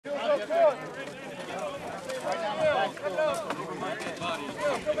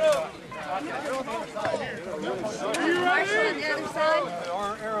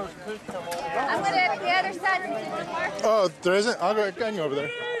Oh, there isn't? I'll go over there.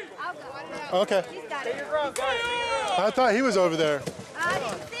 I'll go. Okay. He's got it. I thought he was over there. I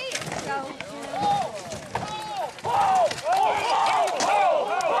didn't see it. So.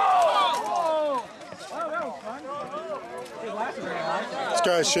 This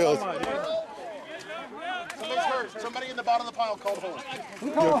guy's shield. Somebody's hurt. Somebody in the bottom of the pile called a hole.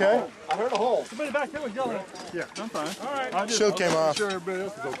 You okay? I heard a hole. Somebody back there was yelling. Yeah, I'm fine. All right. Shield came off. Sure, everybody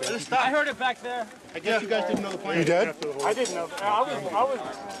else is okay. I heard it back there. I guess you guys didn't know the plan. You did? I didn't know. I was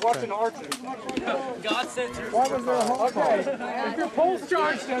watching archery. God sent you. Why was there a hole? Okay. If your pulse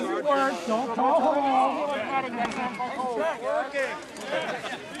charge doesn't work, don't call home.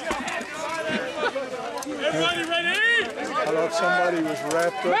 Everybody ready? I thought somebody was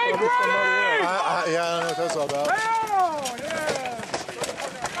wrapped up under somebody else. Yeah, I don't know what that's all about.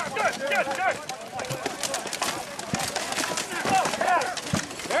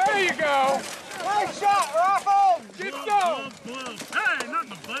 There you go. Nice shot, Raffle. Get some. Hey, not in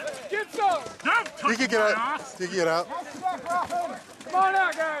the butt. Get some. Don't touch You can get out. You can get out. Come on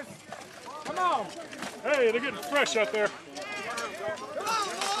out, guys. Come on. Hey, they're getting fresh out there.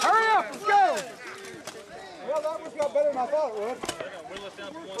 Hurry up. Let's go. Well, that was got better than I thought it would.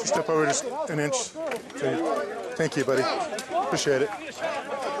 Step over just an inch. Thank you, buddy. Appreciate it.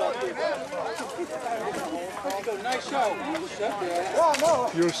 Nice shot.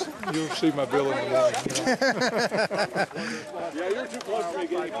 You'll see my bill in the morning. Yeah, you're too close to me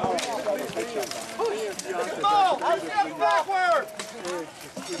getting caught. Go! Step backward!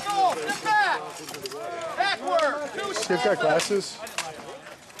 Go! Step back! Backward! You've got glasses?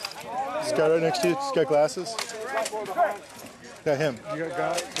 This guy right next to you, he's got glasses? Got him. You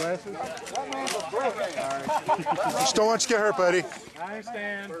got glasses? Just don't want you to get hurt, buddy. I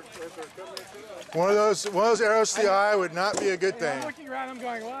understand. One of those arrows to the eye would not be a good I'm thing. looking around, I'm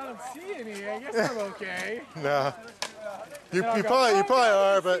going, well, I don't see any. I guess I'm okay. No. You probably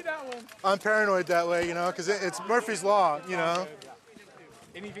are, but See that one. I'm paranoid that way, you know, because it's Murphy's Law, you know.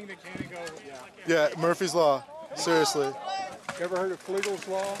 Anything that can go, Yeah, Murphy's Law. Seriously. Ever heard of Flegel's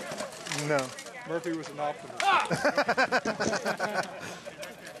Law? No. Murphy was an optimist.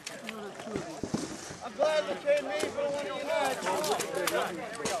 I'm glad you came me for one of you nuts.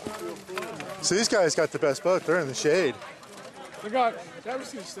 So these guys got the best boat. They're in the shade. Look out. That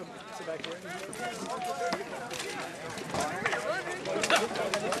was just sit back here.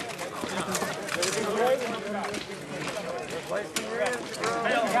 I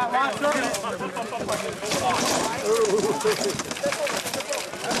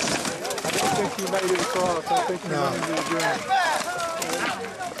don't think you made it across. I think you went into the ground.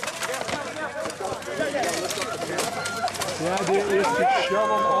 The idea is to shove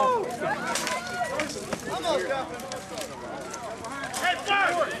them off. Hey,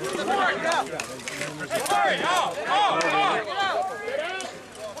 forward! Forward!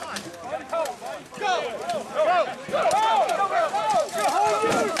 Hey, forward! Go!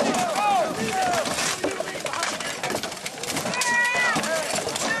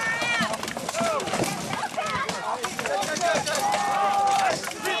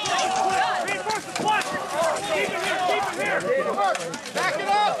 Back it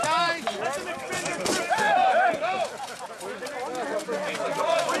up, guys! That's an extended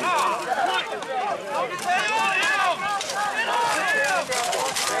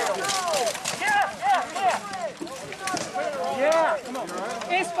Yeah! Come on.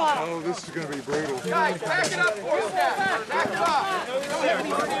 Oh, this is going to be brutal. Guys, back it up for us, guys. Back it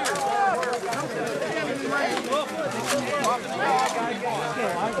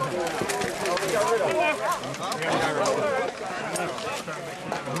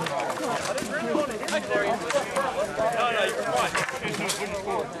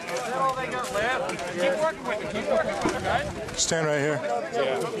Stand right here.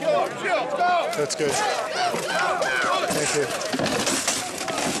 That's good. Thank you.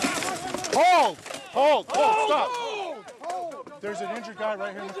 Hold! Hold! Hold! Stop! There's an injured guy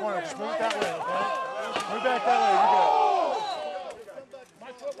right here in the corner. Just move it that way, okay? Move back that way.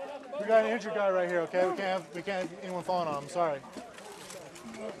 We got an injured guy right here, okay? We can't have anyone falling on him. Sorry.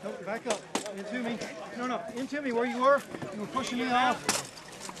 No, back up. Into me. No, into me where you were. You were pushing me off.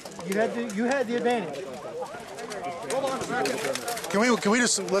 You had the advantage. Hold on, back it. Can we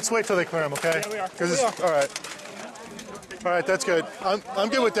just let's wait till they clear him, okay? Yeah, we are. All right. All right, that's good. I'm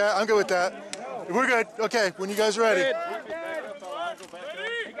good with that. I'm good with that. We're good. Okay, when you guys are ready.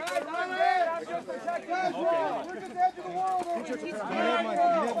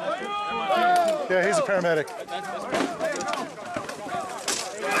 Yeah, he's a paramedic.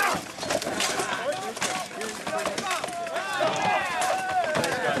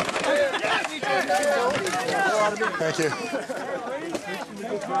 Thank you.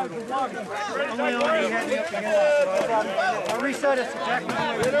 Only on you had me up against it. I'll reset us exactly the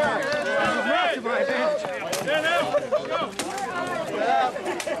way we are. This is not to my advantage.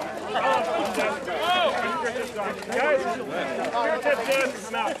 Guys, fingertips in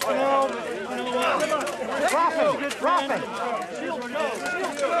from out. Roffin!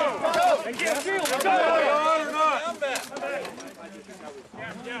 And get Shield, go!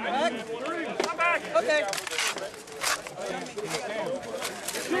 Come back! Okay.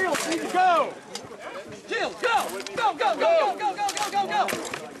 Shield, go! Shield, go! Go, go, go, go, go!